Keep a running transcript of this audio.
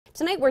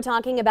Tonight we're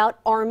talking about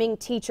arming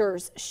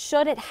teachers.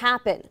 Should it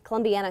happen?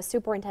 Columbiana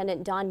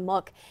Superintendent Don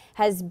Mook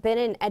has been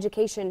in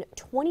education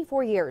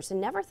 24 years and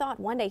never thought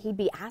one day he'd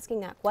be asking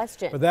that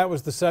question. But that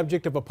was the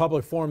subject of a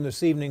public forum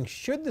this evening.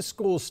 Should the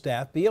school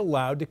staff be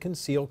allowed to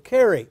conceal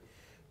carry?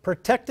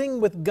 Protecting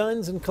with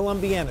guns in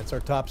Columbiana. It's our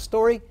top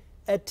story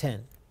at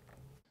 10.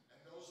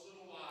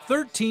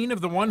 13 of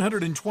the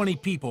 120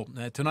 people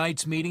at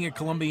tonight's meeting at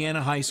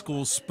Columbiana High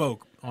School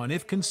spoke on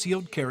if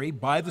concealed carry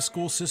by the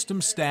school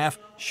system staff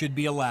should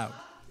be allowed.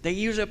 They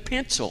use a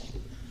pencil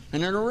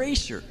and an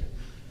eraser,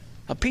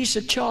 a piece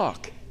of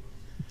chalk,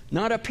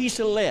 not a piece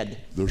of lead.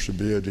 There should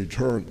be a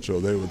deterrent so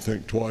they would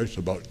think twice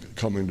about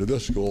coming to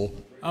this school.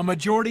 A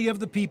majority of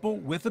the people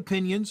with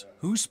opinions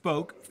who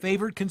spoke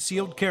favored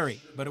concealed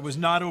carry, but it was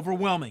not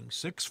overwhelming,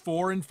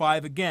 6-4 and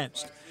 5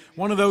 against.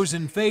 One of those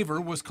in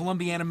favor was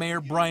Columbiana Mayor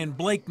Brian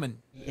Blakeman.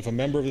 If a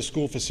member of the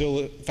school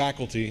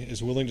faculty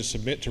is willing to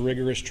submit to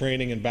rigorous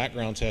training and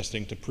background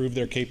testing to prove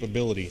their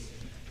capability,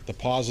 the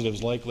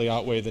positives likely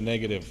outweigh the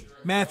negative.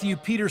 Matthew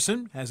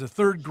Peterson has a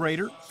third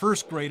grader,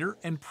 first grader,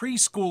 and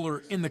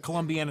preschooler in the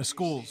Columbiana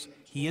schools.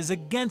 He is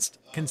against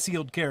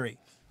concealed carry.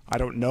 I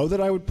don't know that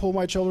I would pull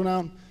my children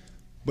out,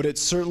 but it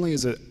certainly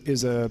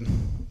is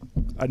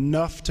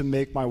enough to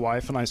make my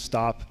wife and I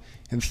stop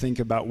and think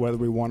about whether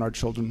we want our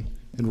children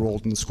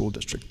enrolled in the school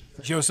district.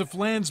 Joseph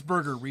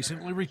Landsberger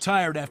recently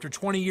retired after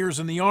 20 years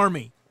in the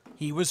Army.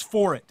 He was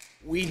for it.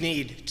 We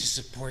need to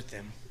support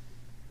them.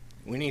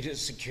 We need to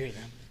secure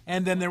them.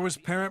 And then there was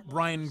parent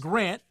Brian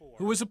Grant,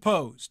 who was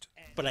opposed.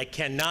 But I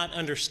cannot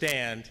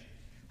understand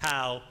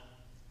how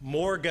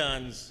more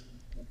guns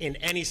in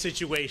any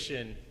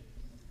situation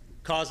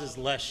causes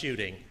less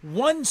shooting.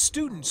 One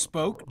student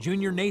spoke,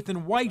 junior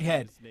Nathan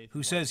Whitehead,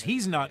 who says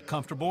he's not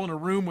comfortable in a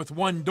room with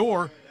one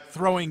door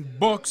throwing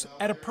books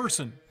at a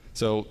person.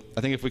 So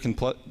I think if we can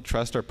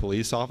trust our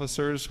police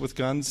officers with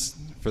guns,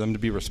 for them to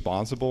be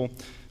responsible,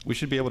 we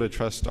should be able to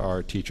trust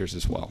our teachers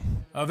as well.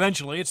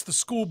 Eventually, it's the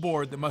school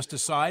board that must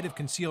decide if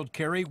concealed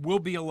carry will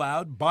be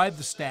allowed by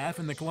the staff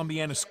in the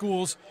Columbiana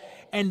schools.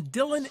 And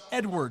Dylan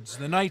Edwards,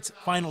 the night's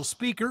final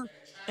speaker,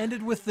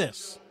 ended with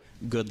this.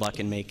 Good luck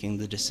in making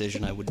the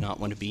decision. I would not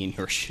want to be in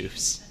your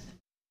shoes.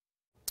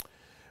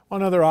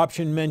 One other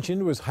option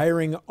mentioned was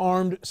hiring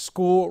armed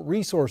school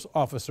resource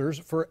officers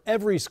for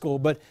every school,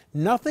 but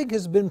nothing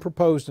has been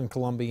proposed in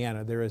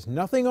Columbiana. There is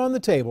nothing on the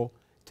table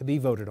to be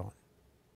voted on.